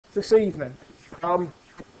this evening.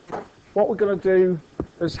 What we're going to do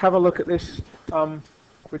is have a look at this.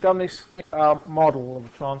 We've done this model of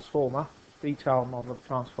a transformer, detailed model of a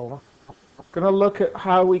transformer. Going to look at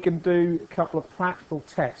how we can do a couple of practical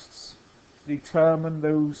tests to determine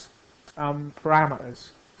those parameters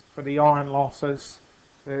for the iron losses,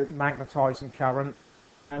 the magnetizing current,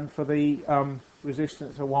 and for the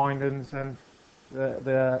resistance of windings and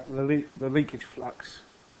the leakage flux.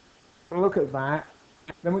 We'll look at that.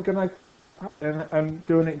 Then we're going to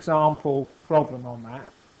do an example problem on that.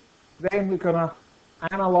 Then we're going to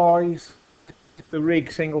analyse the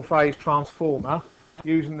rig single-phase transformer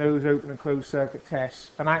using those open and closed circuit tests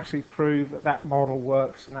and actually prove that that model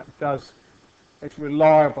works and it's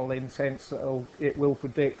reliable in the sense that it will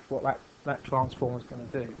predict what that transformer is going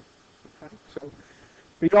to do. Okay. So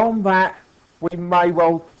beyond that, we may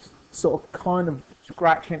well sort of kind of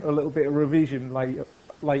scratch into a little bit of revision late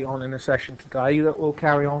on in the session today that will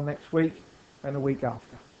carry on next week and the week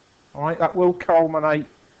after. All right, that will culminate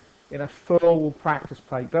in a full practice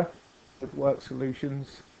paper with work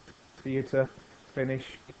solutions for you to finish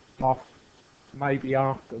off maybe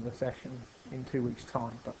after the session in 2 weeks'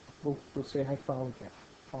 time, but we'll see how far we get.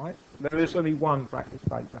 All right, there is only one practice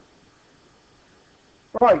paper.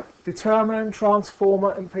 Right, determining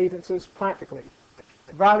transformer impedances practically.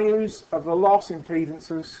 Values of the loss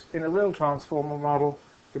impedances in a real transformer model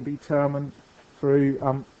can be determined through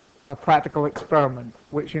a practical experiment,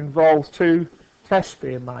 which involves two tests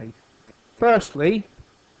being made. Firstly,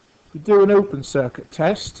 you do an open circuit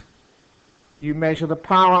test. You measure the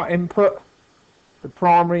power input, the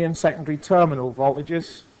primary and secondary terminal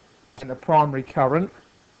voltages, and the primary current.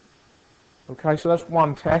 Okay, so that's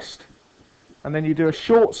one test. And then you do a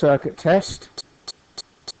short circuit test,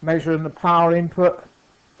 measuring the power input,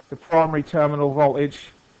 the primary terminal voltage,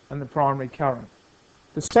 and the primary current.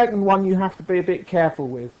 The second one you have to be a bit careful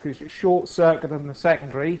with because it's short circuit in the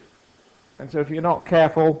secondary, and so if you're not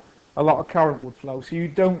careful, a lot of current would flow. So you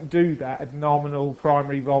don't do that at nominal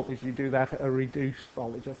primary voltage. You do that at a reduced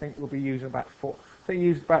voltage. I think we'll be using about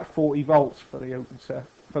 40 volts for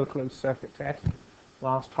the closed circuit test.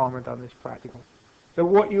 Last time I've done this practical. So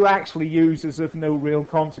what you actually use is of no real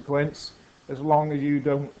consequence as long as you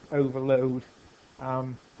don't overload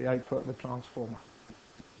the output of the transformer.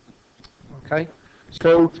 Okay.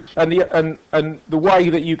 So and the way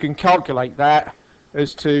that you can calculate that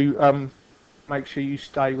is to make sure you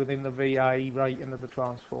stay within the VA rating of the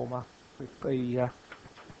transformer with the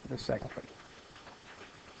secondary.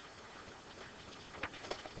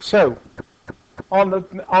 So on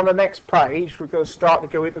the next page, we're going to start to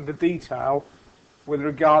go into the detail with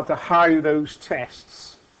regard to how those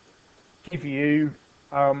tests give you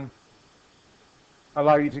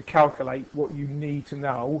allow you to calculate what you need to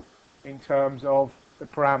know in terms of the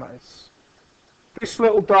parameters. This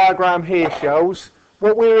little diagram here shows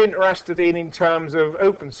what we're interested in terms of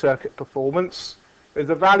open circuit performance is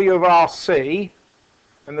the value of RC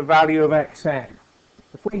and the value of XM.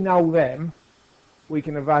 If we know them, we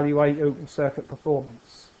can evaluate open circuit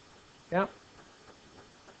performance. Yeah.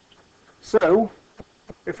 So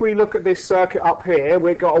if we look at this circuit up here,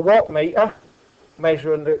 we've got a wattmeter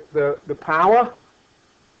measuring the power.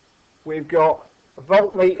 We've got a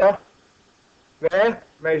voltmeter there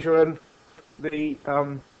measuring the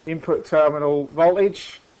input terminal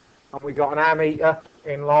voltage, and we got an ammeter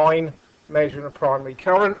in line measuring the primary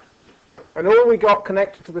current, and all we got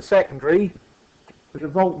connected to the secondary is a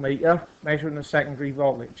voltmeter measuring the secondary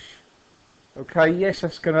voltage. Okay, yes,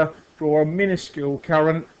 that's going to draw a minuscule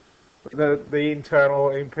current, but the internal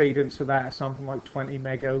impedance of that is something like 20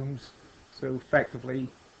 megohms, so effectively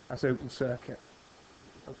that's open circuit.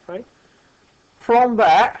 Okay. From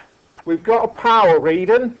that, we've got a power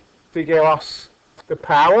reading to give us the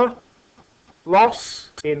power loss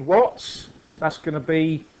in watts. That's going to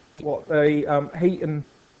be what the heating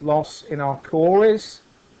loss in our core is.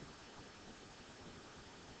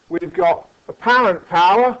 We've got apparent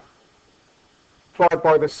power applied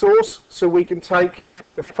by the source, so we can take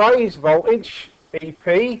the phase voltage, EP,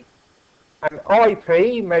 and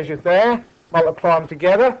IP measured there, multiply them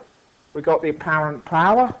together. We've got the apparent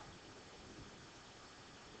power.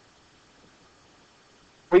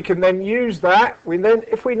 We can then use that.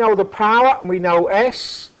 If we know the power and we know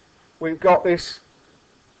S, we've got this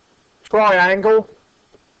triangle,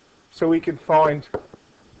 so we can find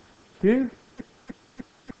Q.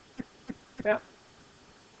 Yeah.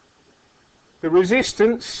 The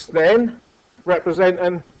resistance then,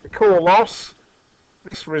 representing the core loss,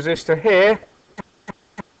 this resistor here,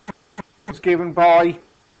 is given by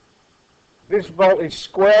this voltage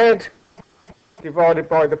squared divided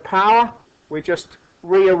by the power. We're just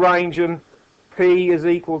rearranging P is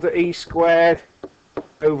equal to E squared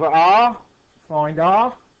over R. Find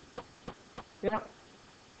R. Yeah.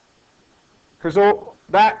 Because all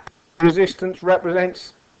that resistance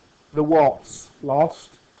represents the watts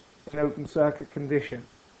lost in open circuit condition.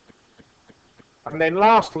 And then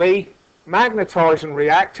lastly, magnetizing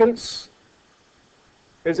reactance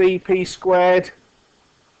is EP squared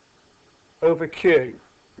over Q.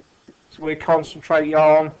 So we concentrate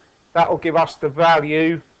on, that will give us the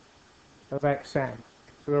value of Xm.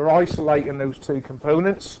 So we're isolating those two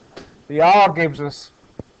components. The R gives us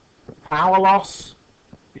the power loss,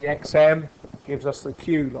 the Xm gives us the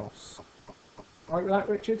Q loss. Like that,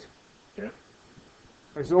 Richard? Yeah.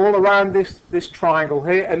 It's all around this triangle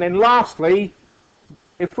here. And then lastly,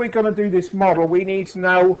 if we're going to do this model, we need to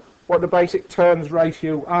know what the basic turns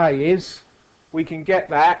ratio A is. We can get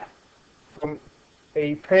that from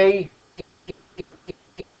EP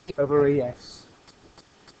over ES.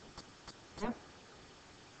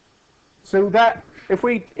 So that if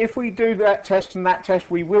we do that test, and that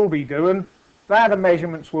test we will be doing, data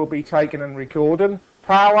measurements will be taken and recorded.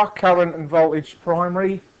 Power, current and voltage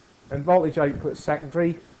primary, and voltage output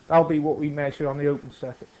secondary. That'll be what we measure on the open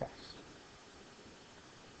circuit test.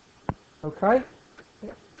 Okay?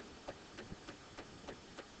 Yeah.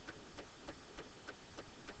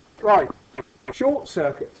 Right, short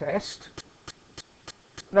circuit test.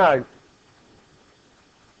 Now,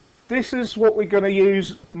 this is what we're going to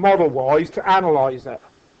use model-wise to analyse that.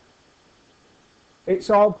 It's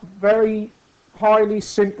our very highly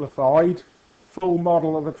simplified full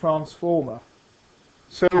model of a transformer.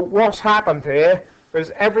 So what's happened here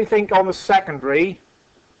is everything on the secondary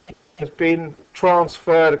has been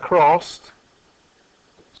transferred across.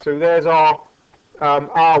 So there's our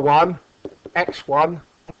R1, X1,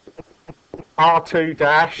 R2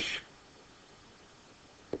 dash,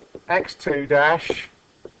 X2 dash.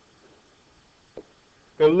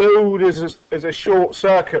 The load is a short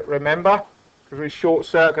circuit, remember, because we short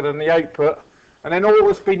circuited the output. And then all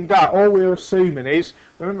that's been done, all we're assuming is,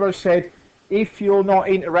 remember I said, if you're not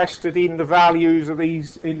interested in the values of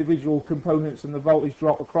these individual components and the voltage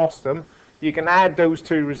drop across them, you can add those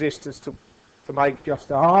two resistors to make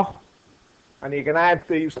just R, and you can add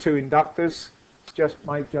these two inductors to just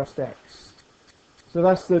make just X. So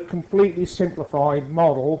that's the completely simplified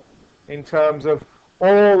model in terms of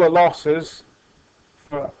all the losses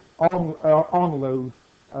for on-load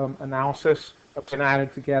analysis have been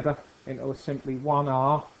added together into simply one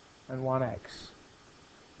R and one X.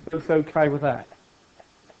 Both okay with that?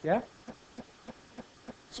 Yeah?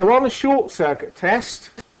 So on the short circuit test,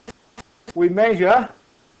 we measure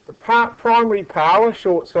the primary power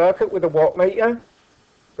short circuit with a wattmeter,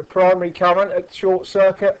 the primary current at short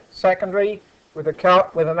circuit secondary with an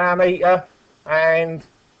ammeter, and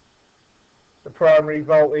the primary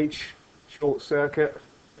voltage short circuit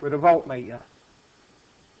with a voltmeter.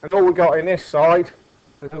 And all we got in this side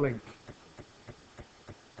is a link.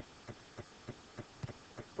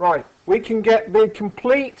 Right, we can get the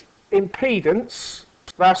complete impedance,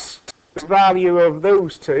 that's the value of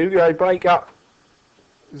those two, they break up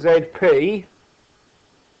ZP,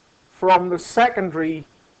 from the secondary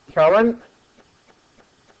current,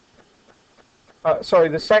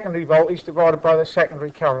 the secondary voltage divided by the secondary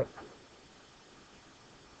current.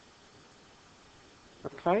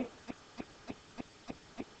 Okay.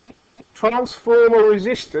 Transformer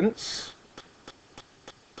resistance,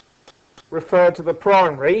 referred to the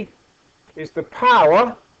primary, is the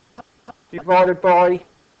power divided by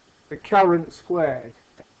the current squared.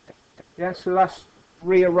 Yeah, so that's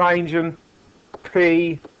rearranging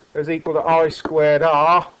P is equal to I squared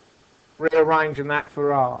R, rearranging that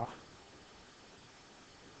for R.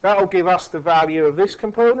 That'll give us the value of this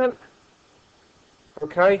component.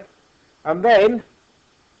 Okay, and then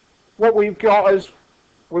what we've got is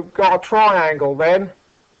we've got a triangle then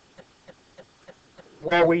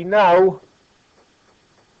where we know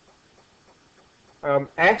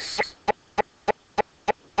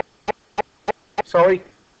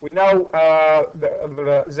we know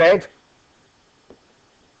the Z,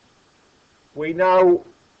 we know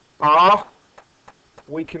R,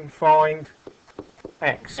 we can find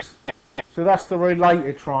X. So that's the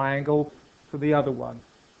related triangle to the other one.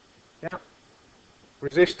 Yeah.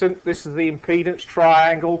 Resistance, this is the impedance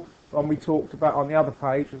triangle, one we talked about on the other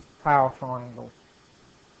page was the power triangle.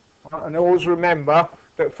 And always remember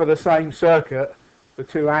that for the same circuit, the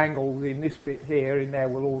two angles in this bit here in there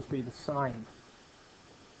will always be the same.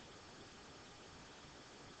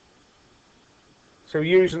 So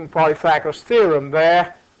using Pythagoras' theorem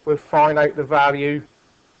there, we'll find out the value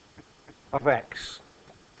of X.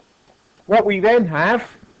 What we then have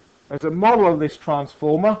as a model of this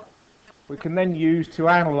transformer, we can then use to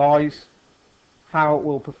analyse how it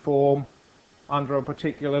will perform under a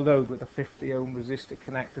particular load with a 50 ohm resistor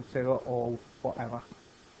connected to it or whatever.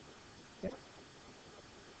 Yep.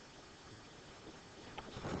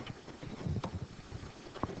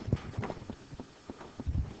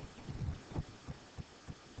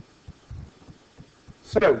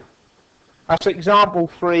 So that's example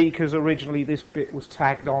 3 because originally this bit was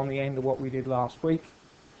tagged on the end of what we did last week.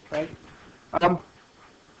 Okay.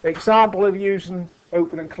 Example of using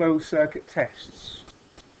open and closed circuit tests.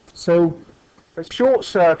 So a short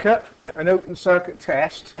circuit, an open circuit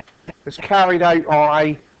test, is carried out on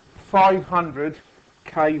a 500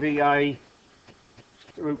 kVA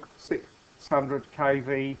through 600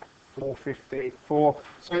 kV 454.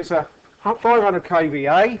 So it's a 500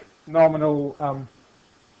 kVA nominal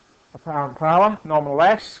apparent power, nominal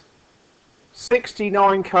S,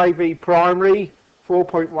 69 kV primary,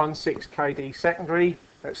 4.16 kV secondary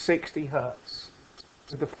at 60 Hertz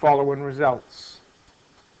with the following results.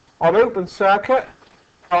 On open circuit,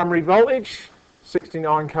 primary voltage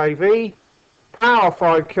 69 kV, power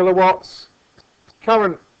 5 kilowatts,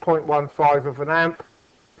 current 0.15 of an amp,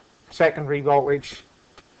 secondary voltage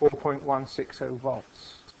 4.160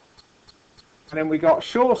 volts. And then we got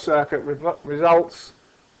short circuit results,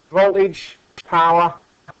 voltage, power,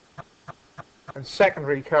 and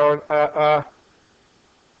secondary current,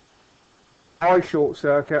 high short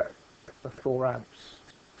circuit of 4 amps.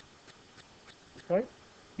 Okay.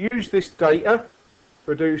 Use this data to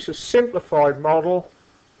produce a simplified model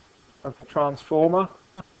of the transformer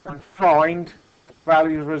and find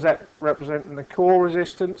values representing the core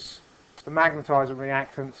resistance, the magnetizer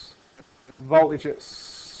reactance, voltage at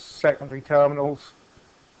secondary terminals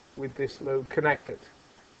with this load connected.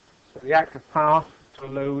 So the active power to a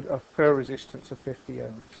load of per resistance of 50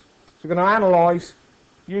 ohms. So we're going to analyse,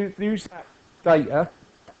 use that data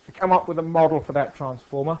to come up with a model for that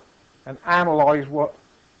transformer and analyse what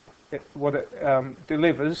it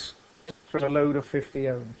delivers for a load of 50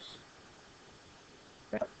 ohms.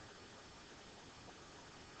 Yep.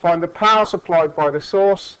 Find the power supplied by the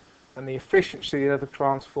source and the efficiency of the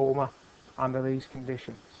transformer under these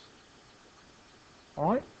conditions.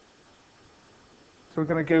 Alright? So we're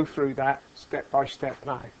going to go through that step by step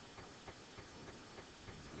now.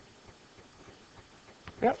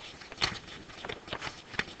 Yep.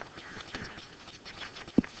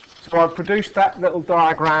 So I've produced that little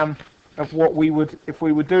diagram of what we would, if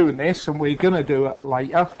we were doing this, and we're going to do it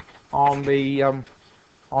later on the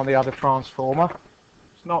other transformer.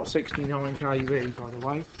 It's not 69 kV, by the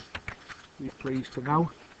way. You're pleased to know.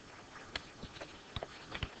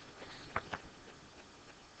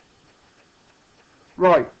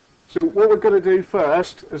 Right. So what we're going to do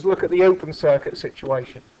first is look at the open circuit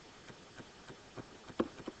situation.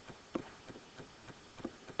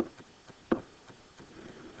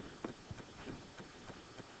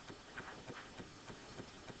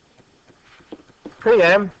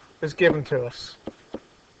 PM is given to us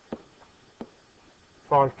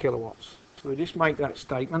 5 kilowatts. So we just make that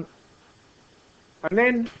statement. And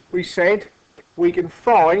then we said we can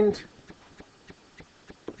find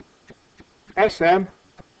SM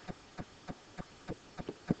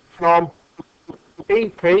from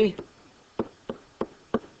EP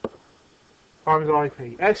times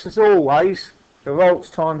IP. S is always the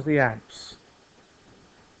volts times the amps.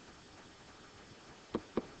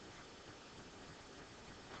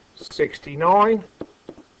 (69)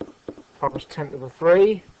 times 10 to the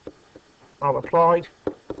 3 multiplied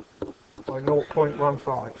by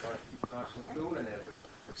 0.15.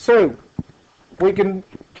 So we can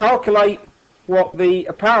calculate what the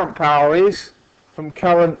apparent power is from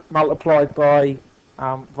current multiplied by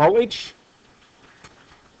voltage.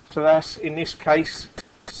 So that's, in this case,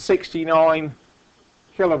 69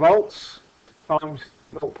 kilovolts times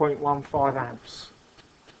 0.15 amps.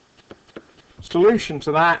 Solution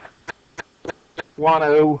to that,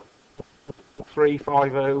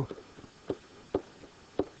 10350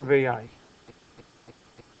 VA.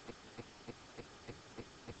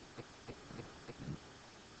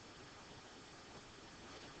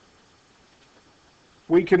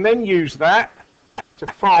 We can then use that to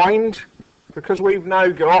find, because we've now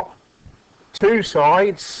got two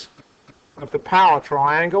sides of the power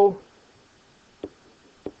triangle,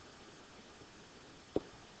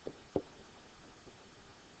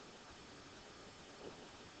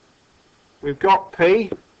 we've got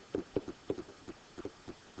P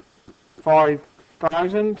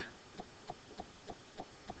 5000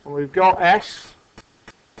 and we've got S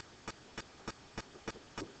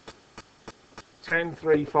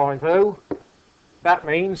 10350. That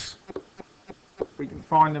means we can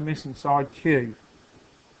find the missing side Q.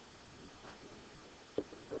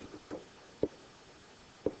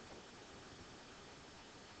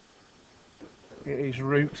 it is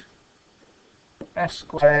root s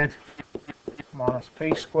squared minus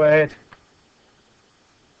p squared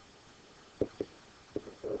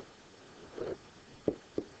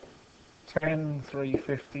ten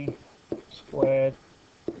 350 squared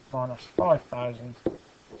minus 5000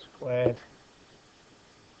 squared,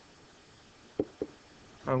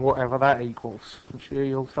 and whatever that equals. I'm sure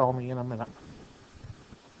you'll tell me in a minute.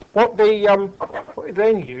 What we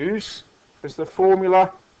then use is the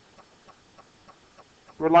formula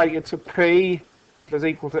related to P is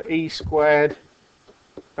equal to E squared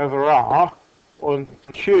over R, and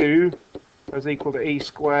Q is equal to E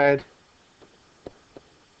squared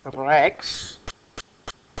over X.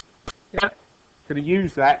 Yeah. Going to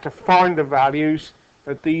use that to find the values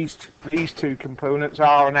of these two components,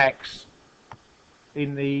 R and X,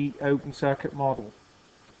 in the open circuit model.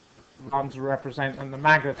 The ones representing the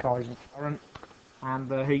magnetizing current and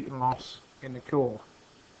the heat and loss in the core.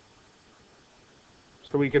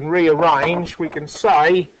 So we can rearrange, we can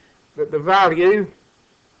say that the value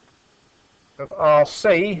of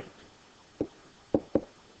RC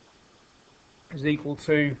is equal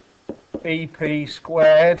to EP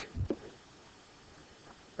squared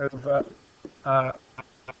over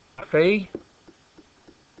P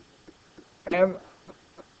M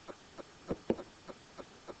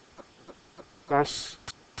plus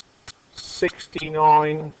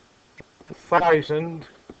 69,000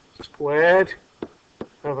 squared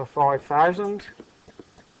over 5,000 .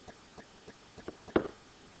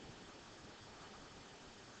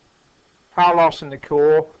 Power loss in the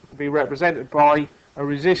core will be represented by a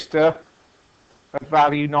resistor of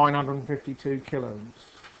value 952 kiloohms.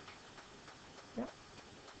 Yeah.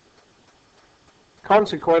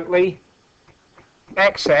 Consequently,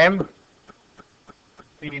 XM,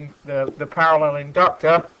 the parallel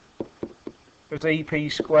inductor, is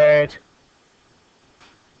EP squared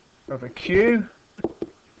over Q,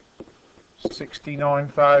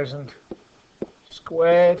 69,000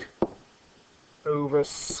 squared over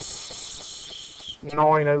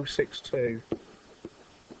 9062.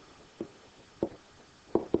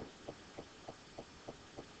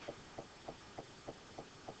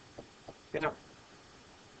 Yeah.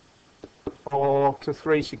 Or to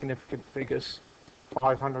three significant figures,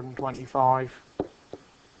 525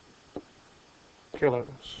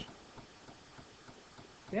 kiloohms.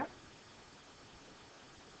 Yeah.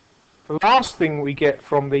 The last thing we get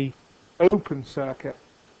from the open circuit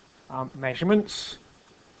measurements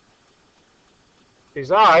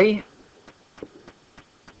is A,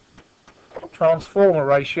 transformer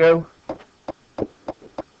ratio.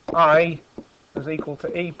 I is equal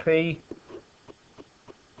to EP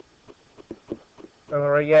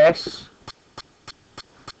over ES,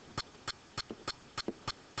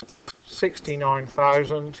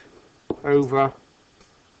 69,000 over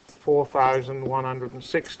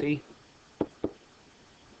 4,160.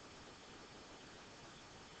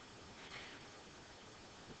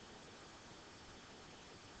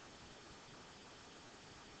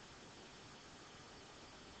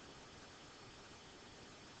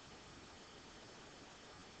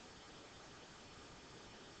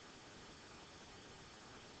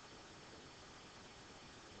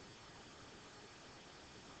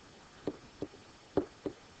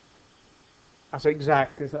 That's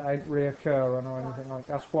exact, because it ain't reoccurring or anything like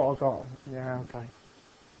that. That's what I got. Yeah, okay.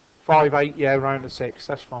 5/8, yeah, round to 6,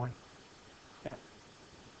 that's fine. Yeah.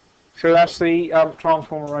 So that's the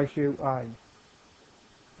transformer ratio A.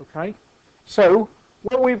 Okay. So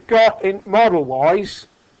what we've got in model-wise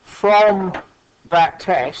from that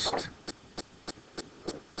test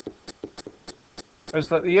is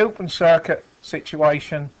that the open circuit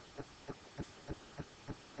situation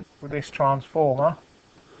with this transformer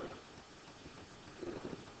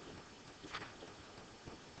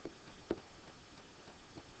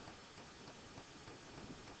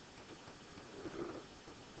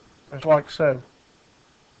is like so.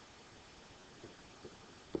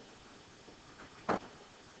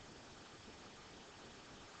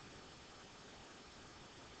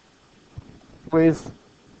 With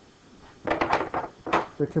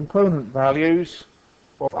the component values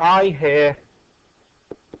of I here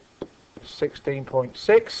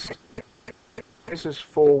 16.6, this is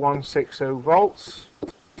 4160 volts,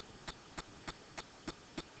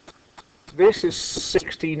 this is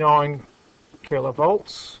 69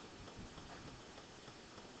 kilovolts,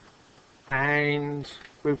 and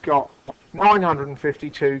we've got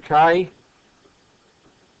 952k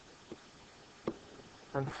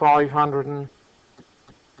and 525k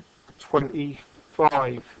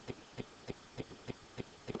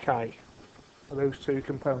for those two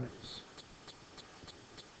components.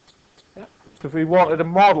 Yeah. So if we wanted a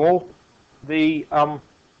model the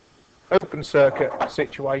open circuit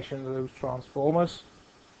situation of those transformers,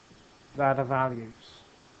 they're the values.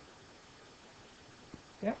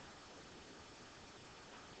 Yeah.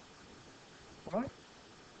 Right.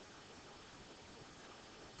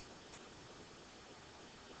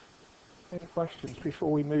 Any questions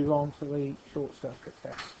before we move on to the short circuit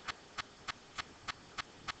test?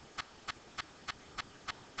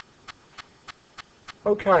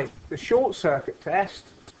 Okay, the short circuit test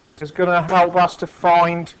is going to help us to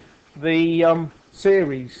find the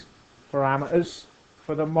series parameters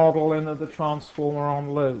for the modelling of the transformer on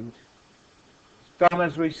load. It's done,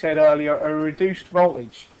 as we said earlier, a reduced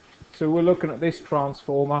voltage. So we're looking at this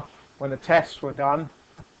transformer when the tests were done,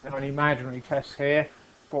 an imaginary test here,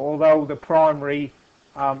 but although the primary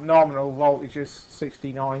nominal voltage is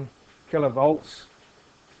 69 kilovolts,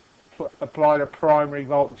 applied a primary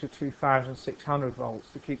voltage of 2,600 volts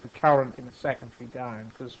to keep the current in the secondary down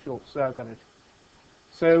because it's short circuited.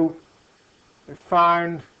 So we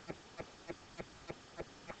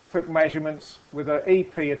took measurements with an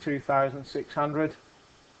EP of 2,600.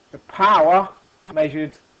 The power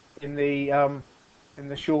measured in the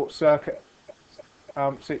short circuit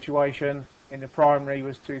situation in the primary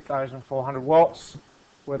was 2,400 watts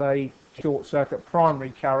with a short circuit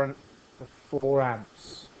primary current of 4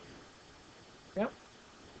 amps. Yep.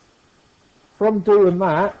 From doing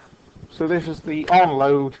that, so this is the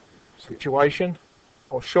on-load situation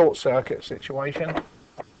or short circuit situation.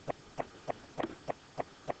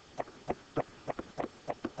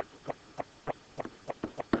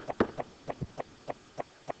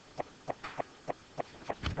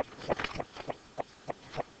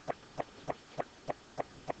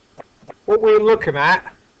 What we're looking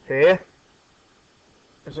at here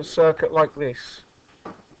is a circuit like this,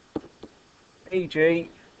 e.g.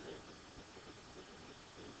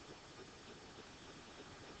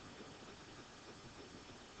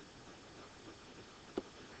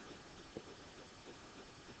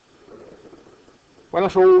 when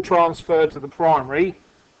it's all transferred to the primary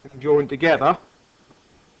and joined together,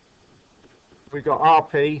 we've got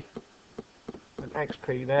RP and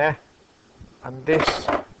XP there, and this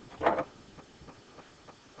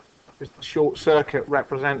is the short circuit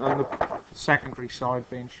representing the secondary side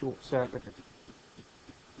being short circuited.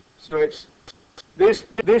 So it's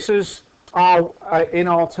this is our in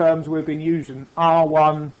our terms we've been using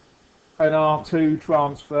R1 and R2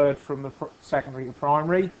 transferred from the secondary to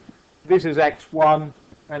primary. This is X1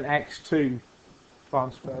 and X2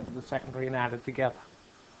 transferred to the secondary and added together.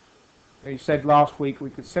 You said last week we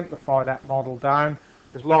could simplify that model down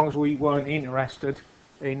as long as we weren't interested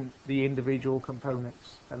in the individual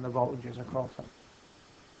components and the voltages across them.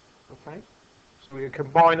 Okay, so we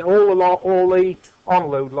combine all the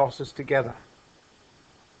on-load losses together.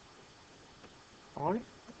 All right.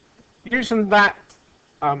 Using that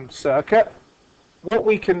circuit, what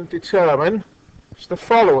we can determine is the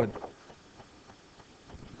following.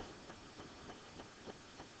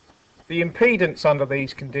 The impedance under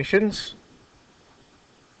these conditions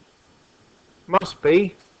must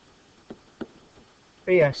be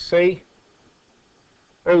ESC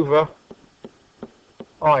over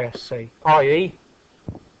ISC, i.e.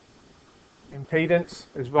 impedance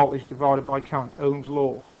is voltage divided by current, Ohm's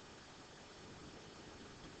law.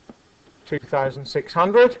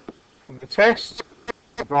 2,600 from the test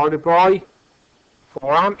divided by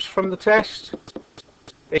 4 amps from the test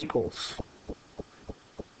equals,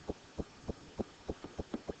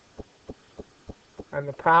 and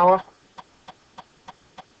the power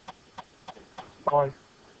by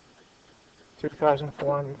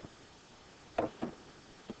 2,400.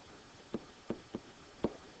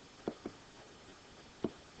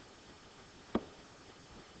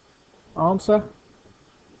 Answer?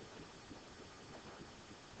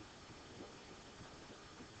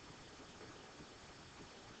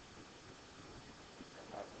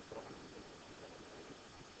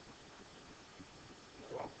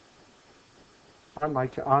 I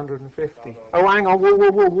make it 150. Oh, hang on, whoa,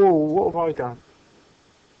 what have I done?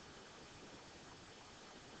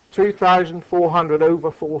 2,400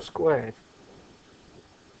 over 4 squared.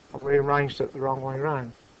 I've rearranged it the wrong way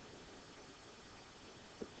round.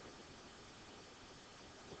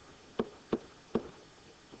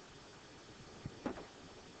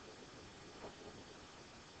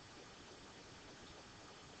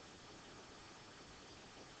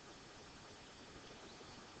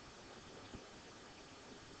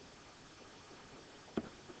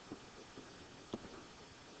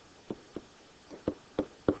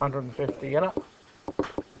 $150, you know?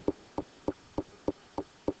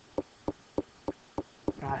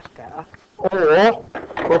 That's better. Or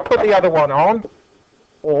we'll put the other one on,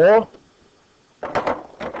 or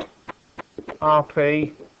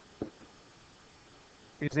RP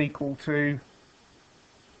is equal to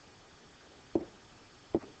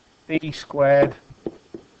E squared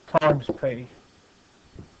times P.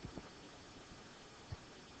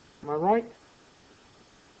 Am I right?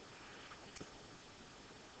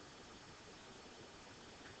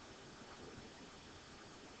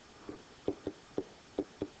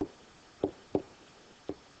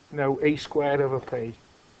 No, E squared over P.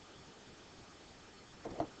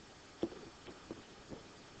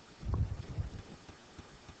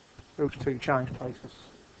 Those two change places.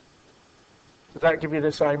 Does that give you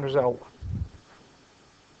the same result?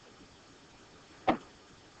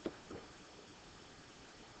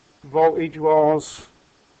 Voltage was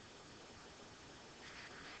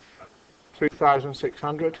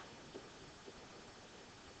 2,600.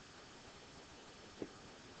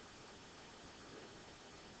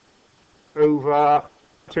 Over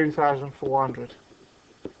 2,400.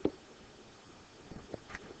 Does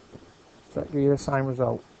that give you the same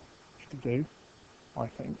result? Should do, I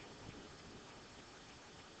think.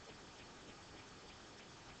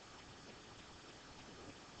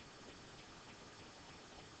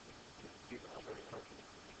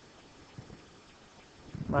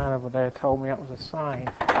 Man over there told me that was a sign.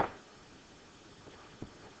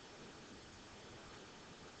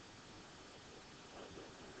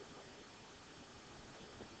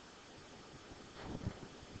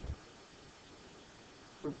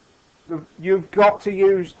 You've got to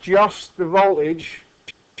use just the voltage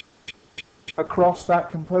across that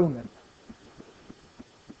component.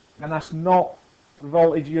 And that's not the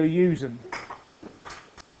voltage you're using.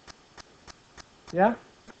 Yeah?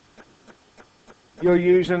 You're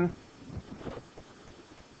using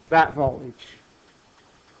that voltage.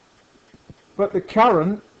 But the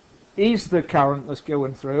current is the current that's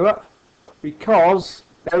going through it because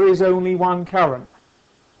there is only one current.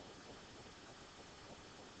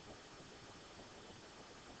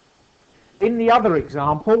 In the other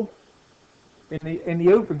example, in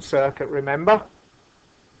the open circuit, remember,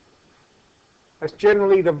 that's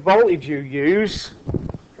generally the voltage you use.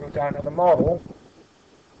 Go down to the model,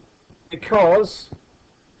 because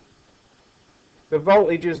the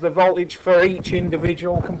voltage is the voltage for each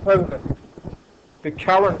individual component. The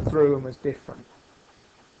current through them is different.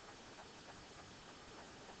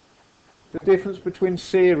 The difference between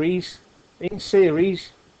series, in series,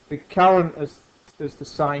 the current is the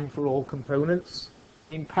same for all components.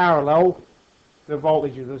 In parallel, the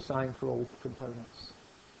voltage is the same for all components.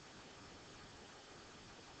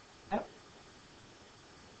 Yep.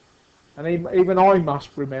 And even I must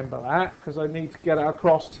remember that because I need to get it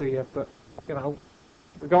across to you. But you know,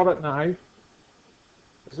 we got it now.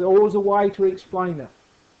 There's always a way to explain it.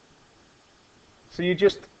 So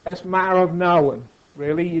it's a matter of knowing.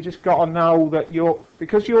 Really, you just got to know that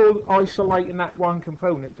because you're isolating that one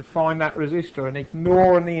component to find that resistor and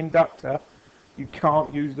ignoring the inductor, you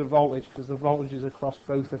can't use the voltage because the voltage is across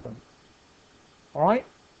both of them. All right?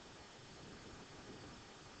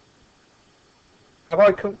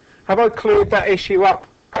 Have I cleared that issue up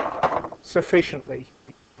sufficiently?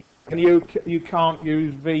 And you can't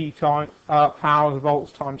use V times power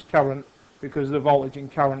volts times current because the voltage and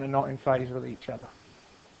current are not in phase with each other.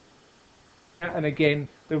 And again,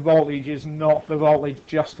 the voltage is not the voltage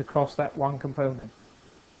just across that one component.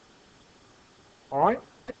 Alright?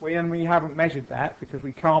 We haven't measured that because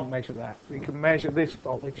we can't measure that. We can measure this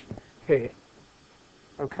voltage here.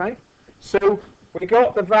 Okay? So we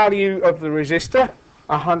got the value of the resistor,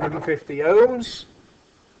 150 ohms.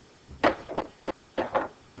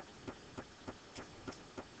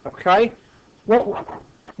 Okay? What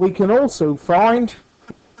we can also find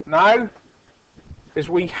now is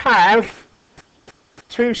we have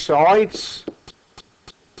two sides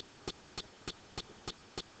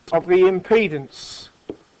of the impedance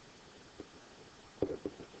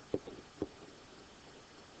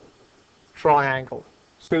triangle.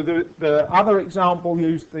 So the other example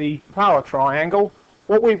used the power triangle.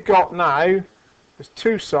 What we've got now is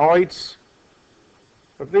two sides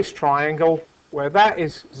of this triangle where that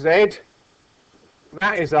is Z,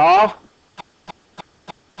 that is R,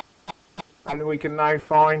 and we can now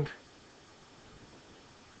find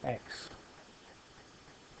X.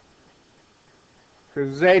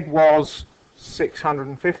 Because Z was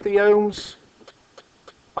 650 ohms,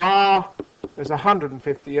 R is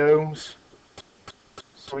 150 ohms,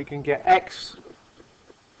 so we can get X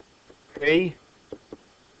P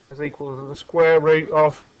is equal to the square root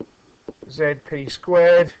of ZP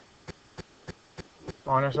squared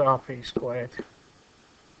minus RP squared.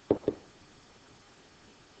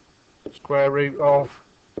 Square root of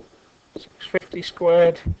 650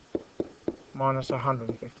 squared minus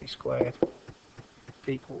 150 squared.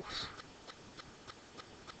 equals.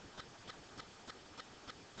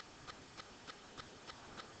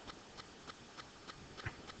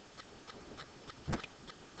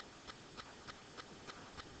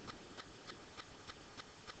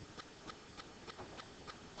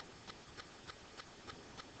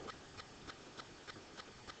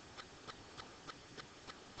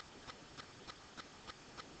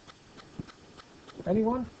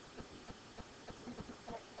 Anyone?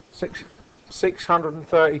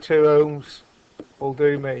 632 ohms will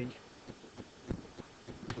do me.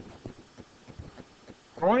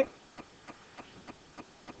 Right?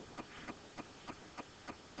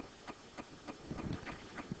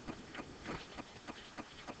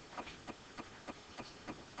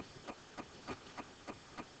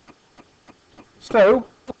 So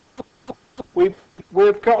we've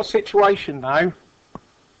got a situation now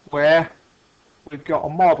where we've got a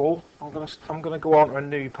model. I'm gonna go on to a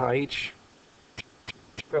new page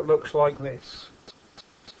that looks like this.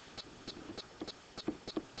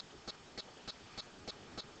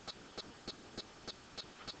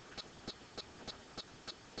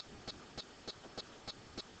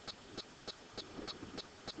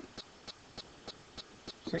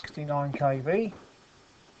 (69 kV).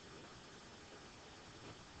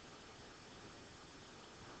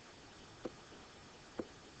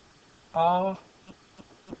 R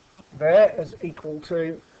there is equal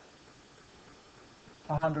to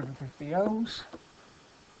 150 ohms.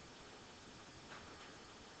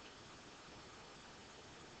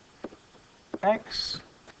 X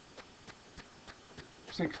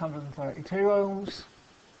 632 ohms.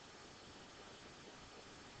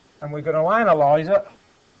 And we're going to analyze it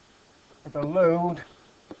with a load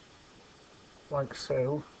like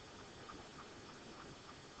so.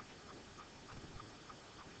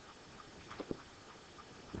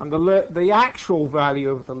 And the actual value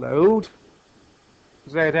of the load,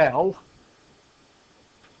 ZL,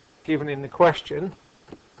 given in the question,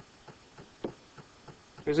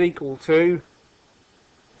 is equal to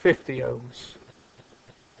 50 ohms.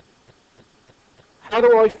 How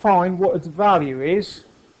do I find what its value is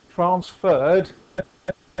transferred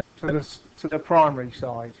to the primary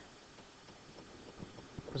side?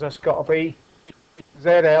 Because that's got to be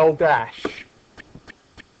ZL dash.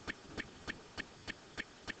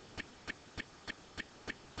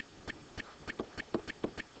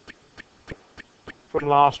 From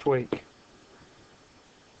last week.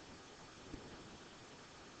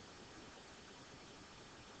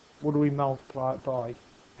 What do we multiply it by?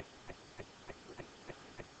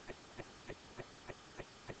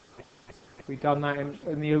 We done that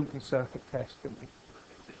in the open circuit test, didn't we?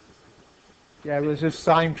 Yeah, it was the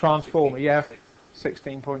same transformer, yeah,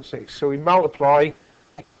 16.6. So we multiply,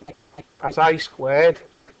 that's A squared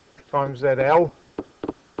times ZL,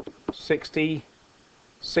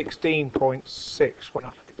 16.6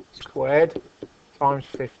 squared times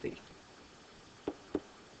 50.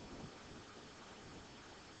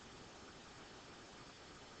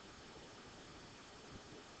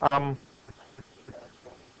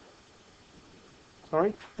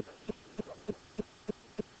 Sorry?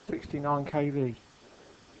 69 kV.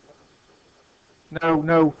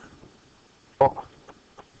 No. What?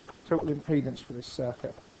 Total impedance for this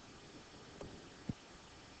circuit.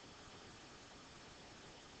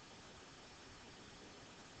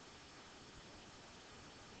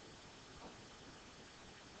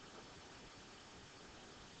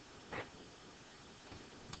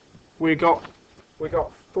 We got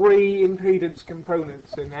 3 impedance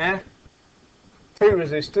components in there, 2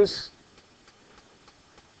 resistors,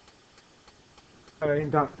 and an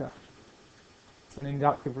inductor, an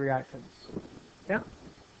inductive reactance. Yeah.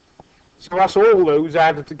 So that's all those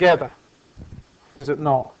added together, is it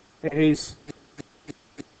not? It is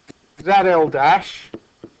ZL dash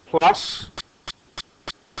plus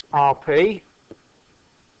RP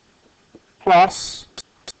plus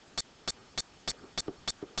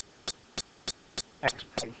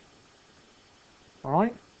XP.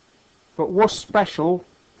 Alright? But what's special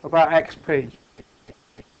about XP?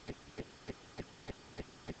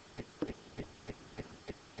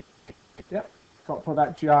 Yep, got to put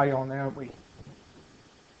that J on there, haven't we?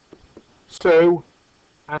 So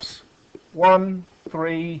that's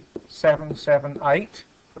 13778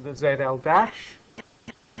 for the ZL dash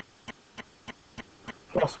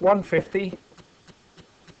plus 150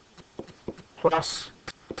 plus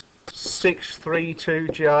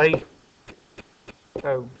 632J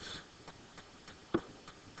ohms.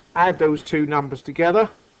 Add those 2 numbers together,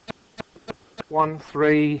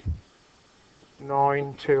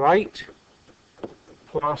 13928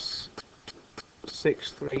 plus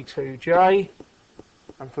 632J,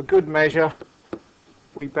 and for good measure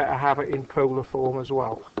we better have it in polar form as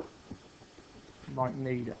well. Might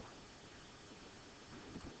need it.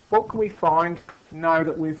 What can we find now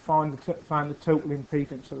that we've found the total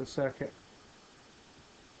impedance of the circuit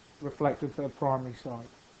reflected to the primary side?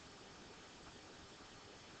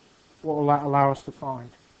 What will that allow us to find?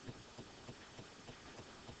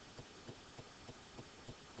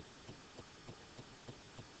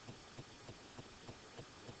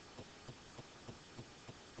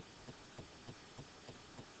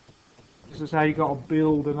 This is how you've got to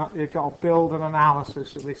build an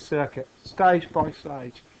analysis of this circuit, stage by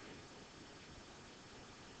stage.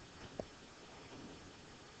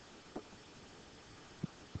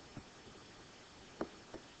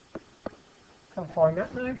 Can I find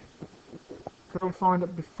that now? Could I find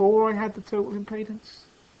it before I had the total impedance?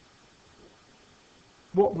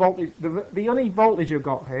 What voltage? The only voltage I've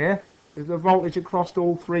got here is the voltage across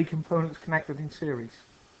all three components connected in series.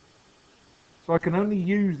 So I can only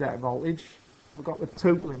use that voltage if I've got the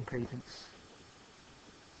total impedance.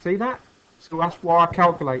 See that? So that's why I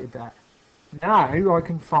calculated that. Now I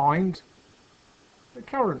can find the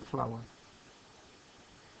current flowing.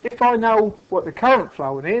 If I know what the current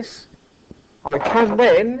flowing is, I can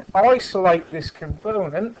then isolate this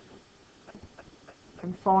component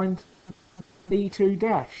and find E2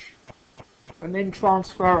 dash, and then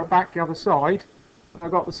transfer it back the other side, and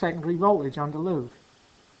I've got the secondary voltage under load.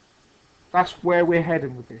 That's where we're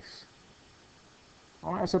heading with this.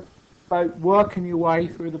 Alright, it's about working your way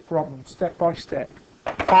through the problem step by step,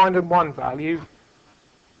 finding one value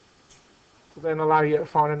to then allow you to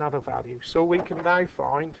find another value. So we can now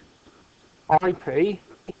find IP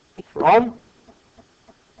from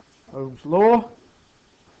Ohm's law,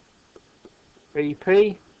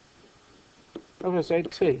 Vp over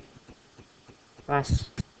Zt. That's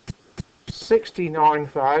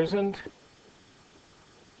 69,000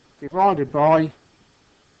 divided by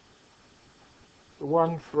the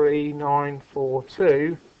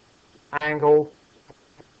 13942 angle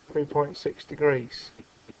 3.6 degrees.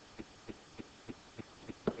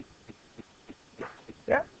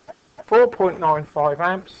 Yeah, 4.95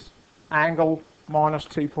 amps, angle minus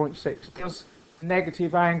 2.6. Does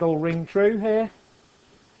negative angle ring true here?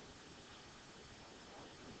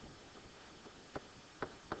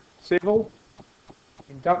 Civil,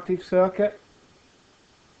 inductive circuit,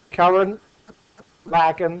 current,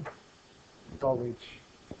 lagging, voltage.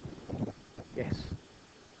 Yes.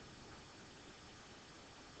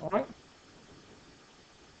 Alright.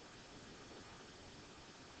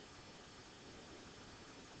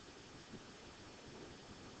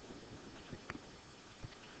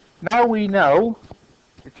 Now we know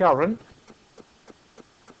the current.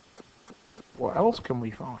 What else can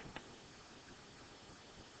we find?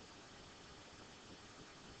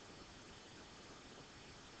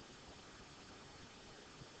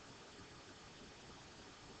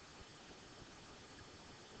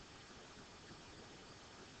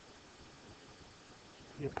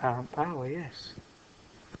 The apparent power, yes.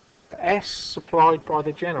 The S supplied by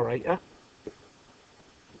the generator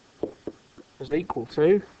is equal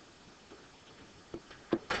to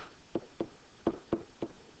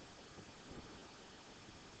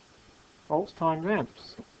volts times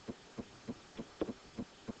amps.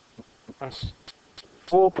 That's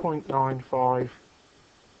 4.95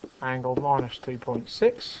 angle minus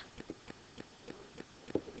 2.6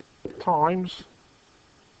 times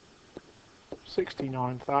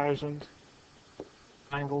 69,000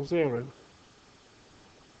 angle 0.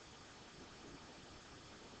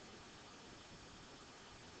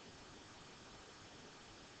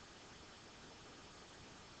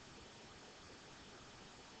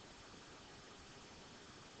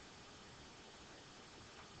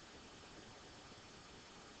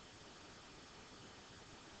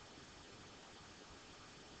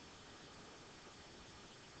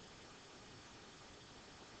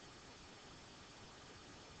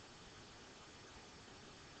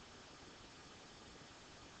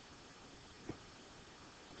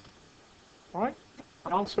 Right?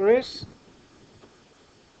 The answer is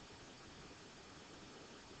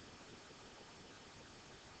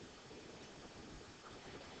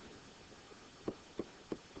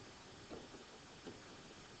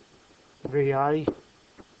VA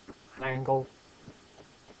angle,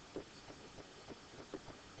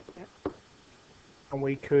 and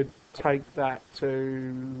we could take that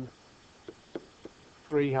to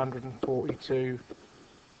 342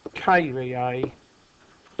 kVA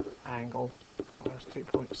angle minus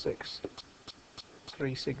 2.6.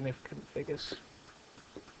 Three significant figures.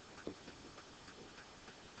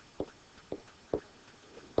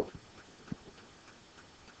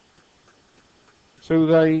 So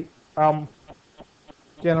they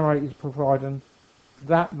generator is providing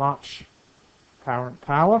that much apparent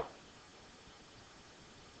power.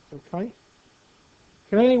 Okay.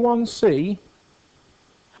 Can anyone see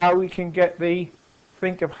how we can get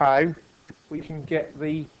think of how we can get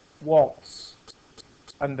the watts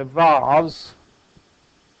and the VARs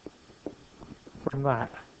from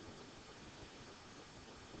that?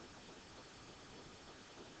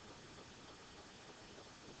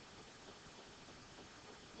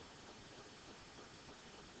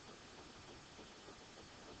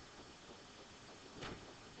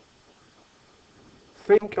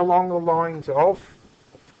 Think along the lines of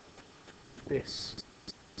this.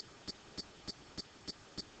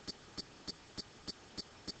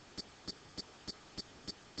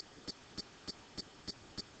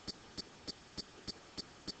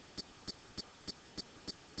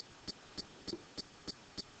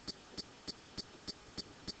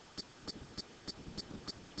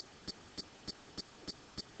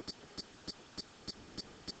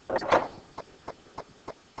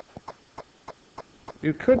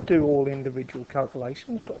 You could do all individual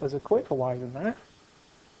calculations, but there's a quicker way than that.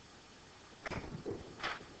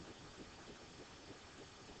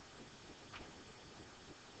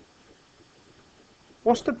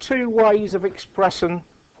 What's the two ways of expressing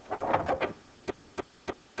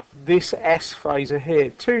this S phasor here?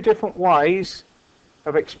 Two different ways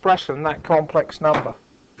of expressing that complex number.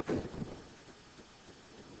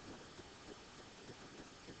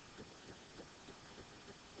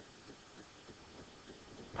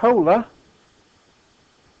 Polar,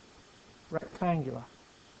 rectangular.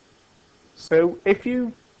 So if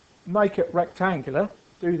you make it rectangular,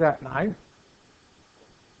 do that now.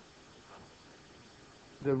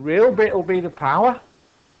 The real bit will be the power,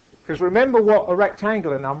 because remember what a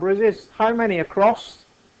rectangular number is how many across,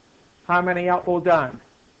 how many up or down.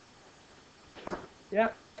 Yeah.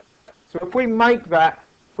 So if we make that,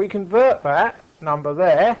 if we convert that number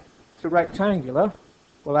there to rectangular,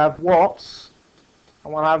 we'll have watts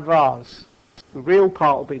and we'll have VARs. The real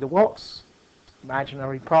part will be the watts,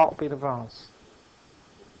 imaginary part will be the VARs.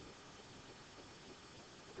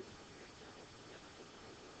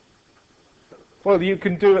 Well, you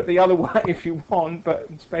can do it the other way if you want, but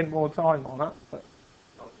spend more time on it. But.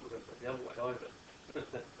 I was going to put the other way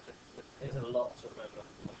either. There's a lot to remember.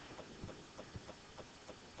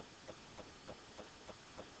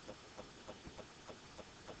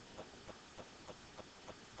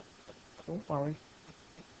 Don't worry,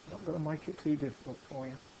 I'm not going to make it too difficult for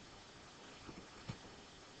you.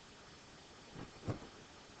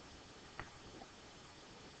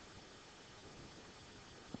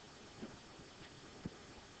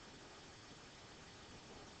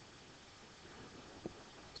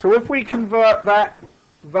 So if we convert that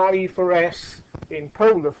value for S in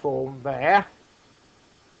polar form there,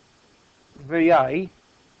 VA,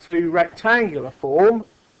 to rectangular form,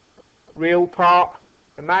 real part,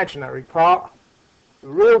 imaginary part, the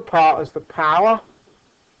real part is the power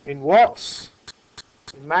in watts,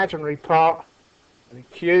 imaginary part, and the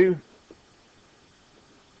Q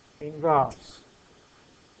in VARs.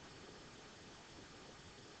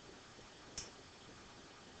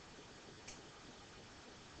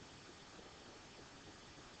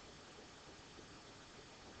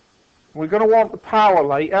 We're going to want the power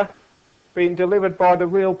later being delivered by the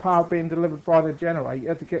real power being delivered by the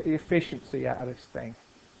generator to get the efficiency out of this thing.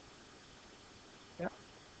 Yeah.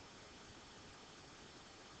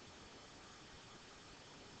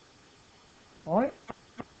 Alright.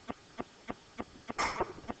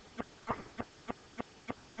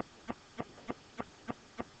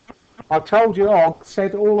 I told you, I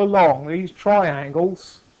said all along, these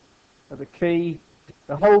triangles are the key,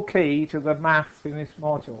 the whole key to the maths in this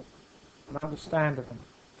module and understanding them.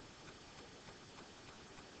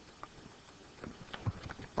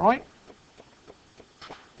 Right?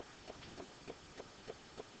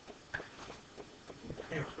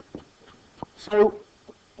 So,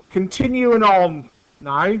 continuing on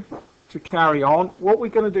now, to carry on, what we're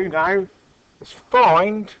going to do now is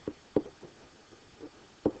find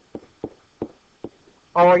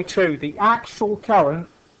I2, the actual current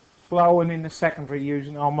flowing in the secondary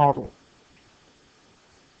using our model.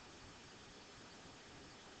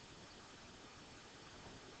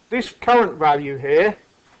 This current value here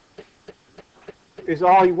is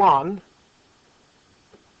I1,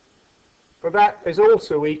 but that is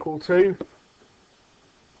also equal to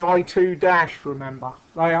I2 dash, remember.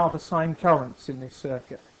 They are the same currents in this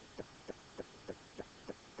circuit.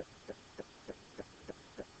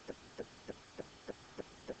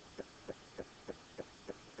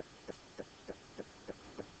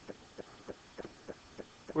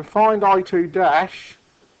 We find I2 dash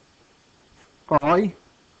by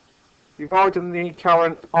dividing the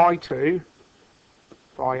current I2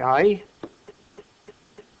 by A.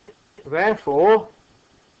 Therefore,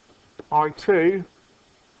 I2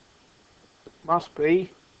 must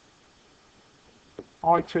be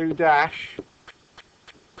I2 dash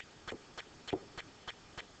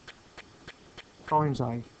times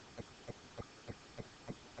A.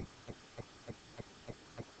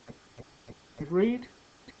 Agreed?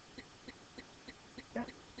 Yeah.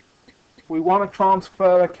 We want to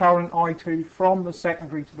transfer the current I2 from the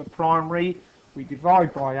secondary to the primary. We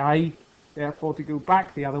divide by A. Therefore, to go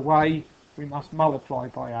back the other way, we must multiply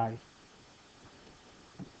by A.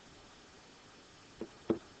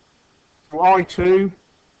 So I2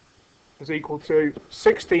 is equal to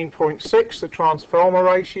 16.6, the transformer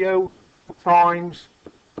ratio, times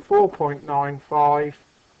 4.95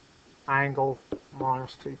 angle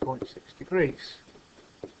minus 2.6 degrees.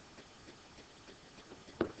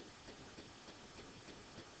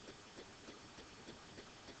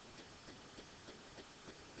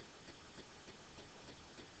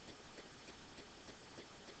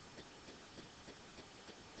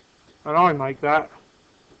 And I make that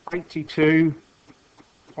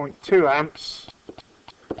 82.2 amps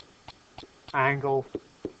angle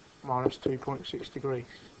minus 2.6 degrees.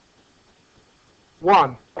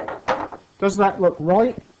 1. Does that look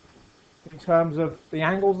right in terms of the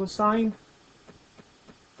angles the same?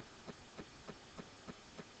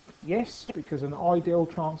 Yes, because an ideal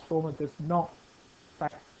transformer does not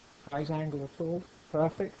affect phase angle at all.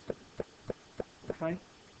 Perfect. Okay.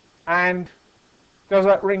 And does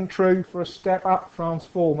that ring true for a step-up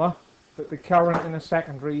transformer, that the current in the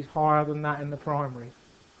secondary is higher than that in the primary?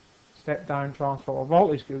 Step-down transformer,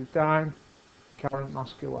 voltage goes down, current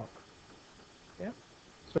must go up. Yeah.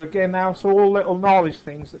 So again, now it's all little knowledge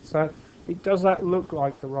things that say, does that look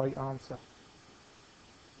like the right answer?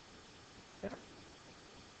 Yeah.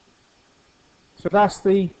 So that's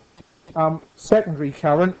the secondary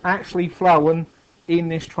current actually flowing in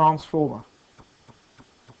this transformer.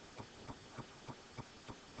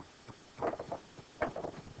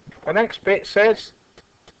 The next bit says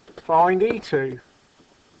find E2.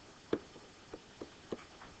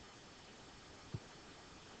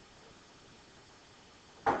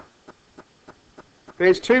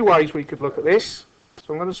 There's two ways we could look at this.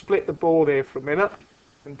 So I'm going to split the board here for a minute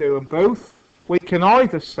and do them both. We can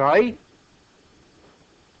either say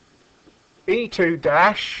E2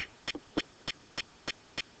 dash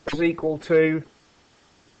is equal to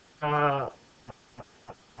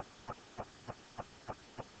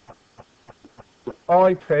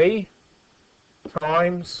IP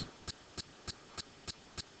times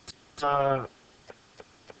ZL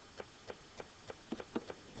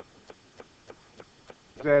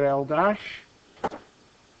dash.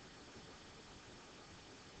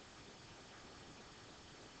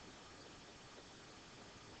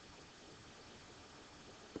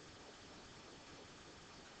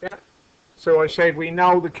 Yeah. So I said we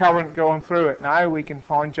know the current going through it now. We can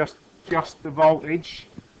find just the voltage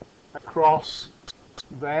across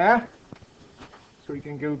there. So we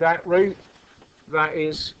can go that route. That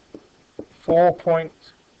is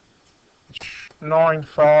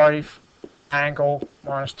 4.95 angle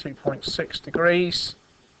minus 2.6 degrees.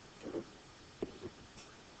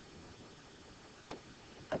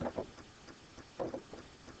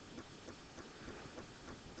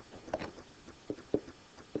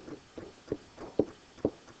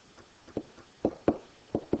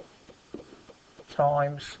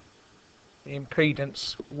 Times the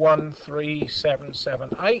impedance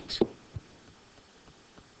 13778.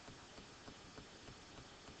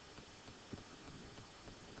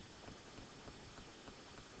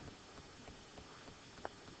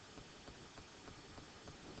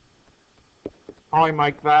 I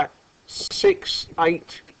make that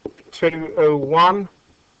 68201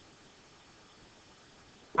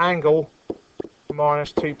 angle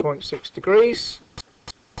minus 2.6 degrees.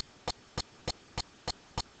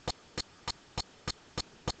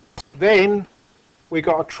 Then we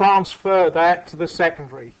got to transfer that to the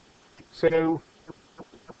secondary. So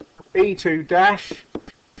E2 dash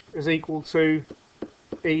is equal to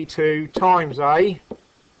E2 times A.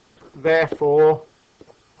 Therefore,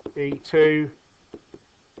 E2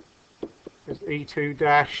 is E2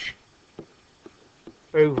 dash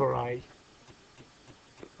over A.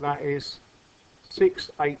 That is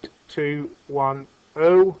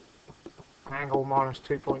 68210 angle minus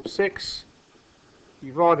 2.6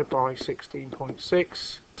 divided by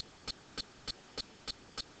 16.6.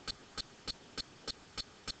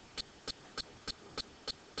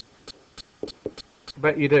 I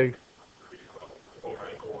bet you do.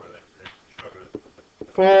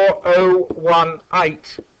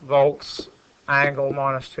 4018 volts, angle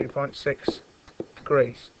minus 2.6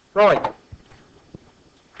 degrees. Right.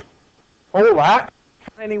 All that,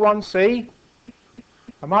 anyone see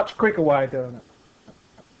a much quicker way of doing it?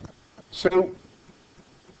 So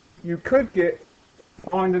you could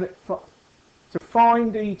find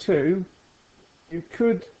E2, you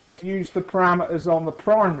could use the parameters on the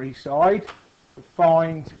primary side to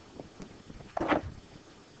find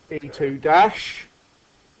E2 dash,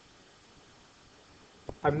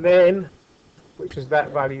 and then, which is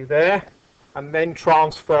that value there, and then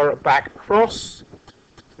transfer it back across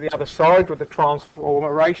to the other side with the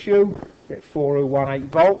transformer ratio, get 4018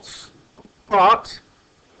 volts. But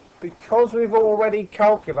because we've already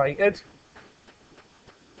calculated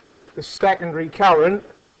the secondary current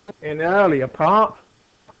in the earlier part,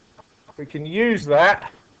 we can use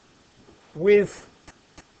that with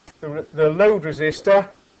the load resistor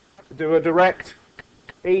to do a direct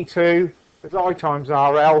E2 as I times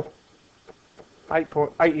RL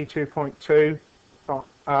 82.2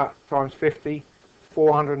 times 50,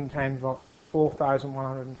 410 volts,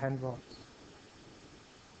 4,110 volts.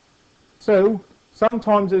 So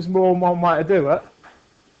sometimes there's more than one way to do it,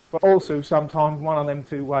 but also sometimes one of them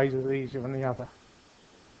two ways is easier than the other.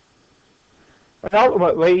 But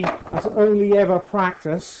ultimately, it's only ever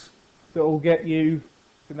practice that will get you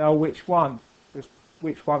to know which one's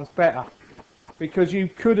better. Because we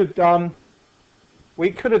could have done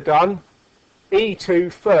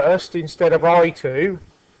E2 first instead of I2,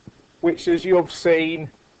 which, as you've seen,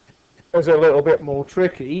 is a little bit more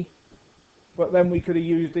tricky. But then we could have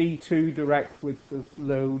used E2 direct with the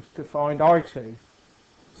load to find I2.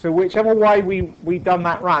 So whichever way we've done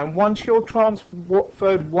that round, once you've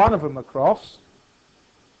transferred one of them across,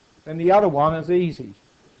 then the other one is easy.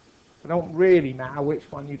 It don't really matter which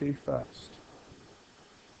one you do first.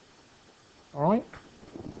 Alright?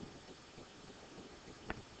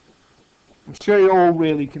 I'm sure you're all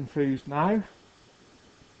really confused now.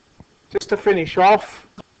 Just to finish off,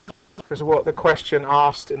 because of what the question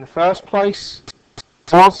asked in the first place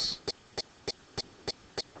was,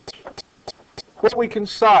 what we can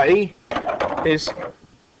say is,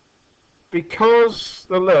 because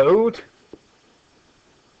the load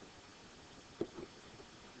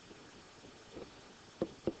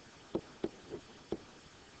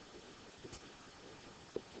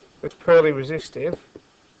is purely resistive,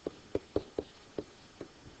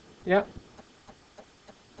 yeah,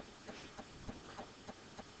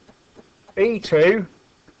 E2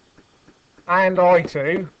 and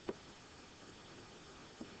I2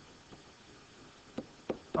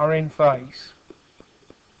 are in phase.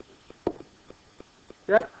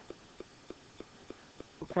 Yeah.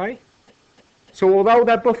 Okay. So although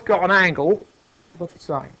they've both got an angle, they're both the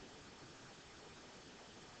same.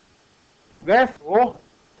 Therefore,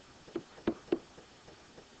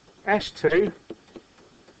 S2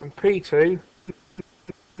 and P2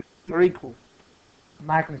 are equal.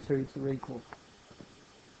 Magnitudes are equal.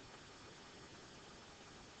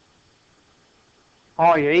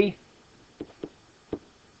 I.e.,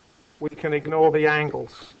 we can ignore the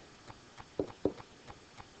angles.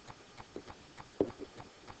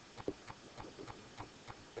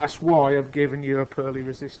 That's why I've given you a Pauli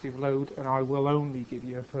resistive load, and I will only give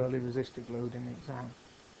you a Pauli resistive load in the exam.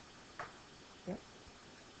 Yeah.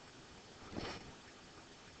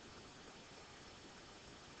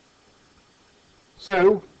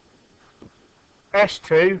 So,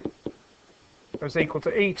 S2 is equal to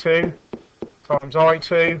E2 times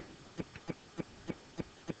I2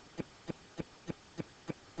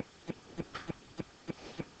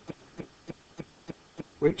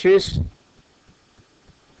 which is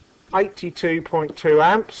 82.2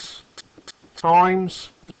 amps times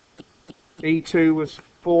E2 was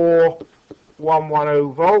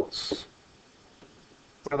 4110 volts.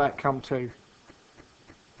 Where that come to?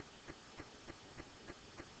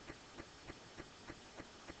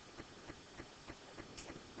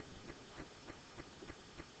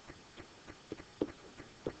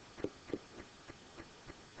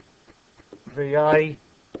 VA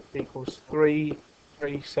equals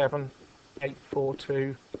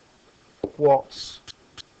 337,842 watts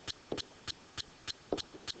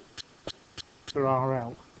per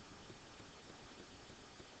RL.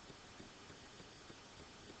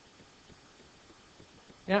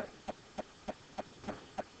 Yeah.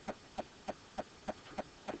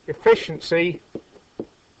 Efficiency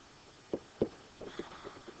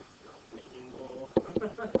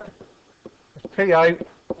is P out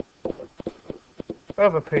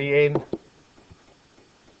over P in.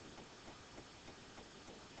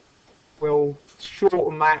 We'll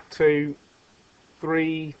shorten that to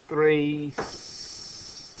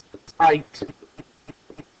 337 8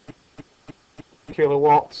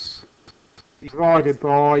 kilowatts divided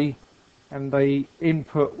by, and the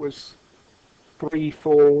input was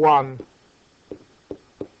 341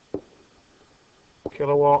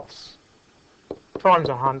 kilowatts times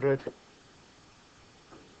 100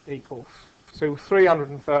 equals. So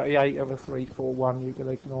 338 over 341, you can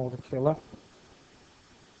ignore the kilo.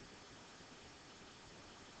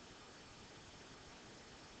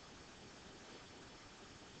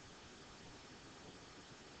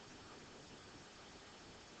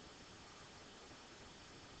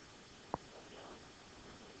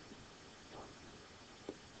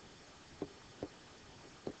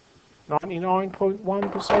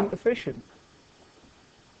 .1% efficient.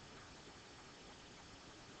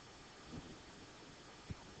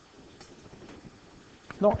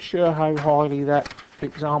 Not sure how highly that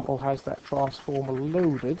example has that transformer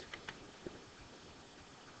loaded.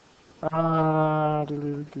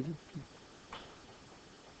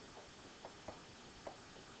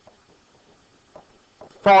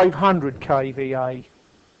 500 kVA.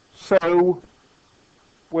 So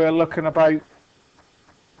we're looking about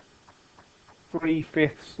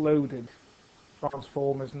 3/5 loaded.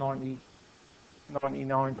 Transformers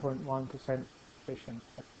 99.1% efficient.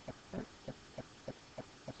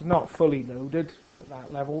 It's not fully loaded at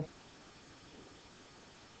that level.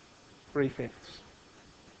 3/5.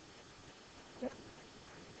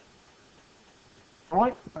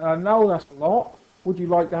 Right, no, that's a lot. Would you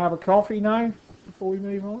like to have a coffee now before we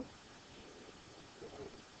move on?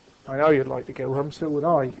 I know you'd like to go home, so would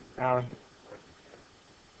I, Aaron.